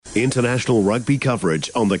International rugby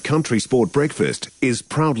coverage on the Country Sport Breakfast is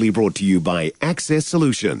proudly brought to you by Access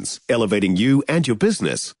Solutions, elevating you and your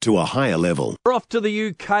business to a higher level. We're off to the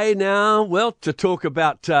UK now, well, to talk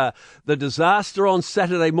about the disaster on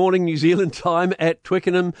Saturday morning New Zealand time at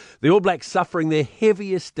Twickenham. The All Blacks suffering their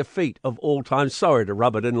heaviest defeat of all time. Sorry to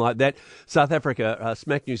rub it in like that. South Africa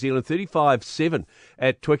smacked New Zealand 35-7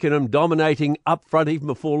 at Twickenham, dominating up front even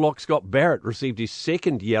before Lock Scott Barrett received his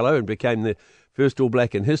second yellow and became the first All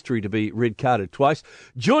Black in history to be red-carded twice.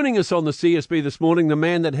 Joining us on the CSB this morning, the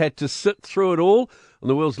man that had to sit through it all on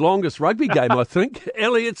the world's longest rugby game, I think,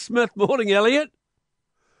 Elliott Smith. Morning, Elliott.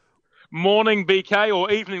 Morning, BK, or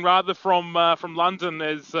evening rather, from London.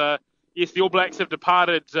 As yes, the All Blacks have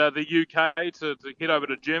departed the UK to head over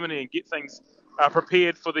to Germany and get things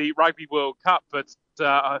prepared for the Rugby World Cup. But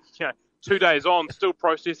 2 days on, still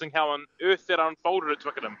processing how on earth that unfolded at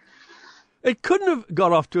Twickenham. It couldn't have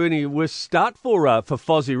got off to any worse start for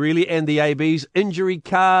Fozzie, really, and the ABs. Injury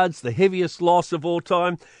cards, the heaviest loss of all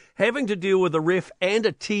time, having to deal with a ref and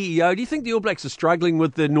a TEO. Do you think the All Blacks are struggling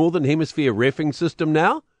with the Northern Hemisphere reffing system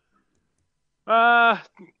now?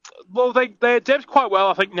 Well, they adapt quite well,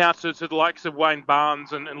 I think, now to the likes of Wayne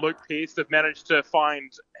Barnes and Luke Pearce. They've managed to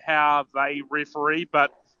find how they referee, but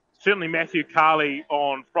certainly Matthew Carley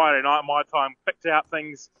on Friday night, my time, picked out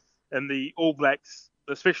things in the All Blacks,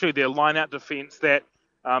 especially their line-out defence, that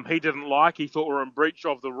he didn't like. He thought were in breach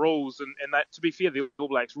of the rules. And that, to be fair, the All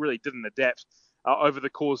Blacks really didn't adapt over the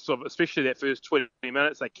course of, especially that first 20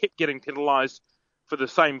 minutes. They kept getting penalised for the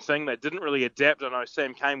same thing. They didn't really adapt. I know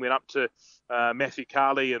Sam Cane went up to Matthew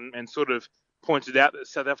Carley and sort of pointed out that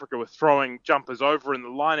South Africa were throwing jumpers over in the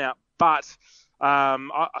line-out. But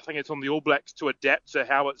I think it's on the All Blacks to adapt to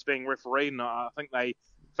how it's being refereed. And I think they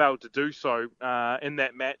failed to do so in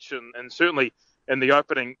that match. And certainly in the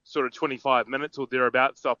opening sort of 25 minutes or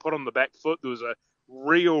thereabouts, they'll put on the back foot. There was a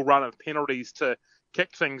real run of penalties to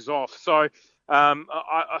kick things off. So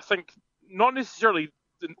I think not necessarily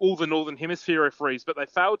all the Northern Hemisphere referees, but they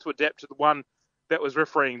failed to adapt to the one that was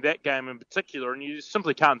refereeing that game in particular. And you just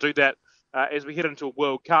simply can't do that as we head into a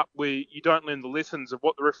World Cup where you don't learn the lessons of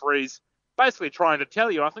what the referee's basically trying to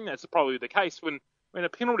tell you. I think that's probably the case. When a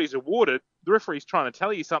penalty is awarded, the referee's trying to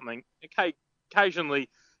tell you something. Occasionally,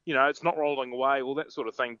 it's not rolling away, all that sort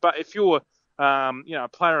of thing. But if you're, a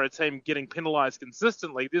player in a team getting penalised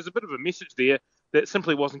consistently, there's a bit of a message there that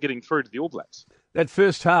simply wasn't getting through to the All Blacks. That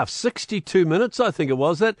first half, 62 minutes, I think it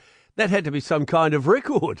was, that had to be some kind of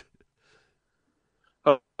record.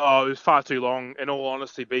 Oh, it was far too long, in all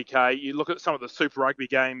honesty, BK. You look at some of the Super Rugby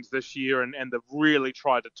games this year and they've really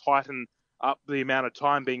tried to tighten up the amount of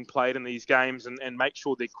time being played in these games and make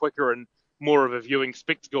sure they're quicker and more of a viewing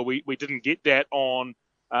spectacle. We didn't get that on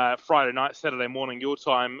Friday night, Saturday morning, your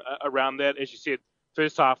time around that. As you said,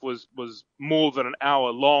 first half was more than an hour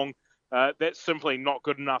long. That's simply not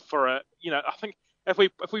good enough for I think if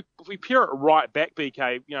we pair it right back,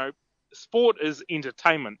 BK, sport is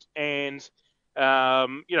entertainment, and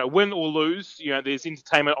win or lose, there's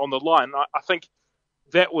entertainment on the line. I think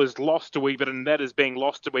that was lost a wee bit, and that is being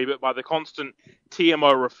lost a wee bit by the constant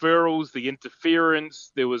TMO referrals, the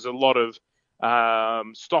interference. There was a lot of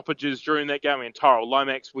stoppages during that game. Tyrell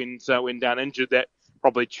Lomax went down injured. That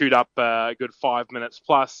probably chewed up a good 5 minutes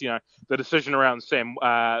plus. The decision around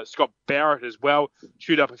Scott Barrett as well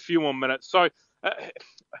chewed up a few more minutes. So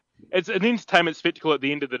it's an entertainment spectacle at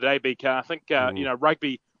the end of the day, BK. I think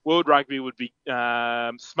World Rugby would be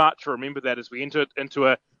smart to remember that as we enter into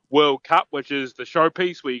a World Cup, which is the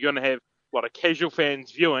showpiece where you're going to have a lot of casual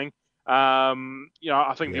fans viewing.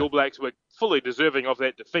 I think the All Blacks were fully deserving of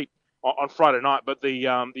that defeat on Friday night, but the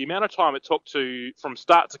amount of time it took from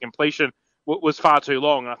start to completion was far too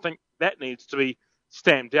long, and I think that needs to be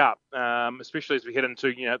stamped out, especially as we head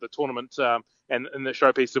into the tournament and the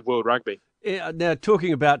showpiece of World Rugby. Yeah, now,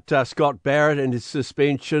 talking about Scott Barrett and his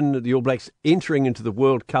suspension, the All Blacks entering into the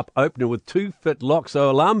World Cup opener with 2 fit locks, so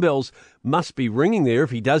alarm bells must be ringing there if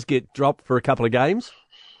he does get dropped for a couple of games.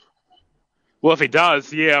 Well, if he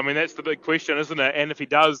does, yeah, I mean, that's the big question, isn't it? And if he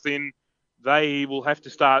does, then they will have to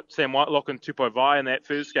start Sam Whitelock and Tupou Vaa'i in that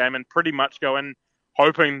first game and pretty much go in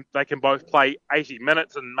hoping they can both play 80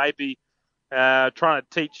 minutes and maybe trying to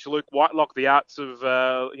teach Luke Whitelock the arts of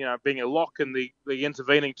being a lock in the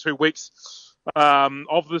intervening 2 weeks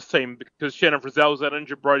of this team, because Shannon Frizzell's out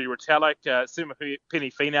injured, Brodie Retallick, Sema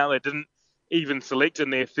Penny-Finau, they didn't even select in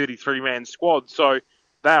their 33-man squad. So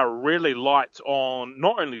they are really light on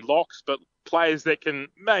not only locks, but players that can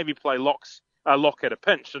maybe play lock at a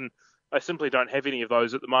pinch, and they simply don't have any of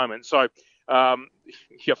those at the moment. So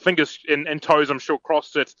your fingers and toes, I'm sure,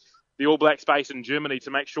 crossed at the All Blacks base in Germany to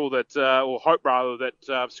make sure that, or hope rather,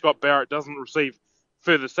 that Scott Barrett doesn't receive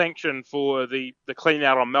further sanction for the clean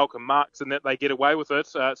out on Malcolm Marks and that they get away with it,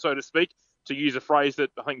 so to speak, to use a phrase that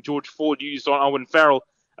I think George Ford used on Owen Farrell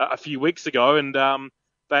a few weeks ago. And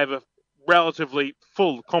they have a relatively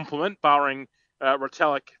full complement, barring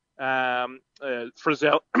Retallick,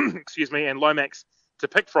 Frizzell, excuse me, and Lomax to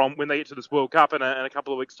pick from when they get to this World Cup in a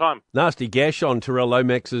couple of weeks' time. Nasty gash on Terrell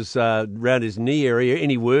Lomax's around his knee area.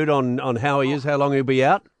 Any word on how he is, how long he'll be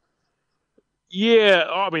out?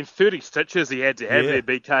 Yeah, 30 stitches he had to have there,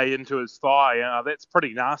 BK, into his thigh. That's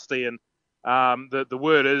pretty nasty. And the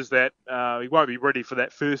word is that he won't be ready for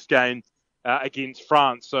that first game against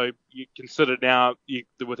France. So you consider now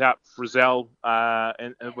without Frizzell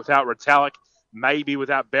and without Retallick, maybe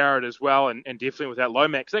without Barrett as well, and definitely without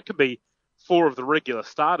Lomax. That could be 4 of the regular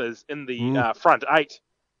starters in the front 8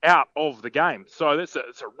 out of the game. So it's a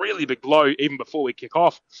really big blow even before we kick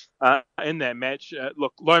off in that match.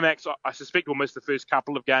 Look, Lomax, I suspect, will miss the first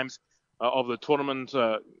couple of games of the tournament.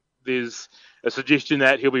 There's a suggestion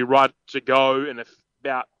that he'll be right to go in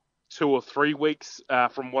about 2 or 3 weeks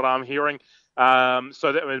from what I'm hearing.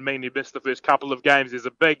 So that would mean he missed the first couple of games. There's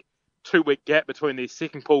a big 2-week gap between their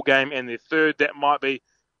second pool game and their third. That might be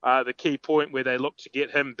the key point where they look to get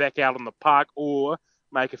him back out on the park or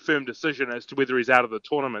make a firm decision as to whether he's out of the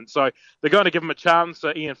tournament. So they're going to give him a chance.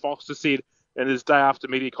 Ian Foster said in his day after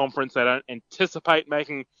media conference they don't anticipate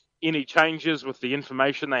making any changes with the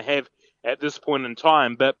information they have at this point in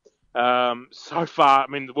time. But so far,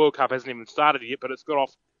 the World Cup hasn't even started yet, but it's got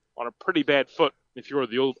off on a pretty bad foot if you're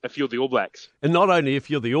the All Blacks. And not only if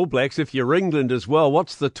you're the All Blacks, if you're England as well.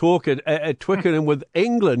 What's the talk at Twickenham with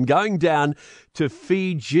England going down to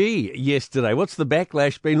Fiji yesterday? What's the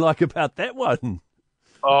backlash been like about that one?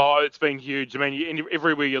 Oh, it's been huge.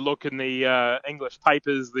 Everywhere you look in the English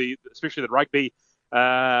papers, especially the rugby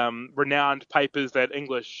renowned papers that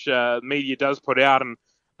English media does put out, and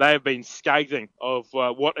they have been scathing of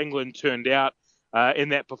what England turned out in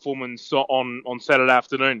that performance on Saturday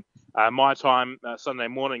afternoon. My time, Sunday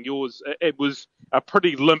morning, yours. It was a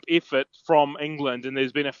pretty limp effort from England, and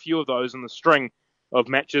there's been a few of those in the string of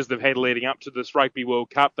matches they've had leading up to this Rugby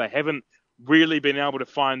World Cup. They haven't really been able to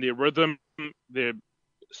find their rhythm. They're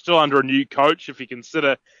still under a new coach. If you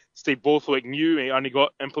consider Steve Borthwick new, he only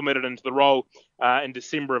got implemented into the role in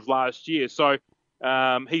December of last year. So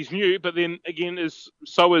he's new, but then again,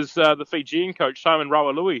 so is the Fijian coach, Simon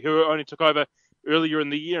Rawalui, who only took over earlier in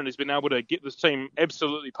the year and has been able to get this team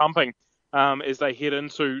absolutely pumping as they head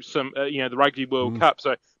into the Rugby World Cup.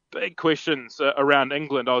 So big questions around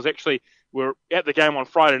England. We're at the game on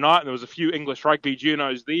Friday night, and there was a few English rugby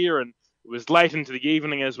journos there, and it was late into the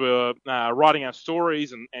evening as we were writing our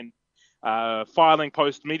stories and filing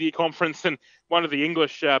post-media conference. And one of the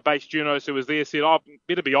English-based journos who was there said,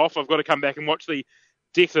 better be off. I've got to come back and watch the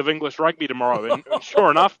death of English rugby tomorrow. And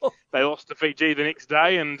sure enough, they lost to Fiji the next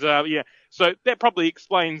day. And, so that probably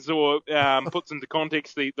explains or puts into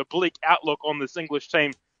context the bleak outlook on this English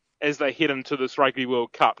team as they head into this Rugby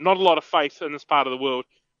World Cup. Not a lot of faith in this part of the world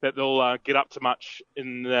that they'll get up to much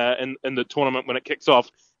in the tournament when it kicks off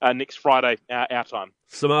next Friday, our time.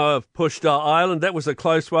 Samoa have pushed Ireland. That was a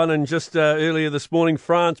close one. And just earlier this morning,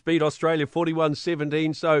 France beat Australia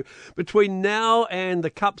 41-17. So between now and the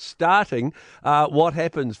Cup starting, what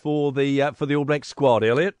happens for the All Black squad,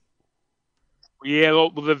 Elliott? Yeah, well,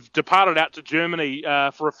 they've departed out to Germany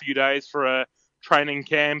for a few days for a training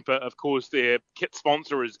camp. Of course, their kit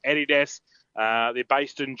sponsor is Adidas. They're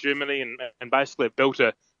based in Germany and basically have built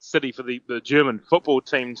a city for the German football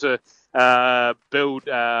team to build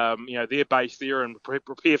their base there and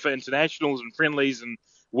prepare for internationals and friendlies and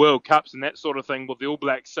World Cups and that sort of thing. Well, the All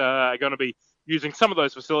Blacks are going to be using some of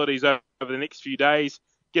those facilities over the next few days,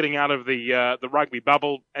 getting out of the rugby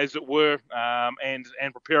bubble, as it were, and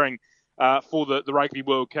preparing for the Rugby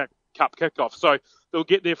World Cup kickoff. So they'll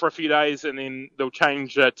get there for a few days and then they'll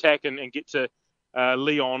change tack and get to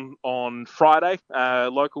Lyon on Friday,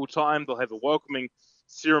 local time. They'll have a welcoming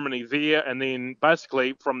ceremony there, and then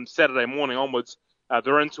basically from Saturday morning onwards,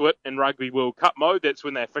 they're into it in Rugby World Cup mode. That's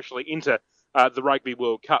when they officially enter the Rugby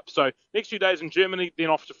World Cup. So next few days in Germany, then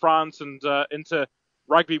off to France and into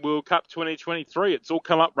Rugby World Cup 2023. It's all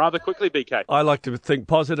come up rather quickly, BK. I like to think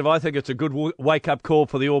positive. I think it's a good wake-up call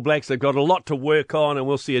for the All Blacks. They've got a lot to work on, and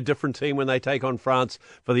we'll see a different team when they take on France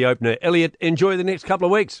for the opener. Elliott, enjoy the next couple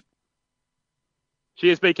of weeks.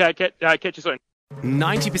 Cheers, BK. Catch you soon.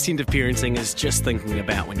 90% of parenting is just thinking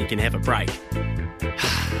about when you can have a break.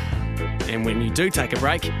 And when you do take a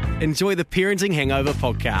break, enjoy the Parenting Hangover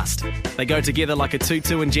podcast. They go together like a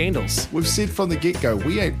tutu and jandals. We've said from the get-go,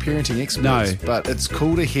 we ain't parenting experts, but it's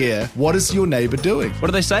cool to hear, what is your neighbour doing? What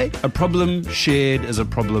do they say? A problem shared is a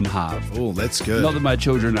problem halved. Oh, that's good. Not that my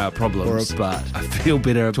children are problems, but I feel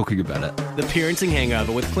better talking about it. The Parenting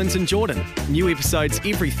Hangover with Clinton Jordan. New episodes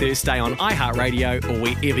every Thursday on iHeartRadio or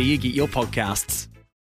wherever you get your podcasts.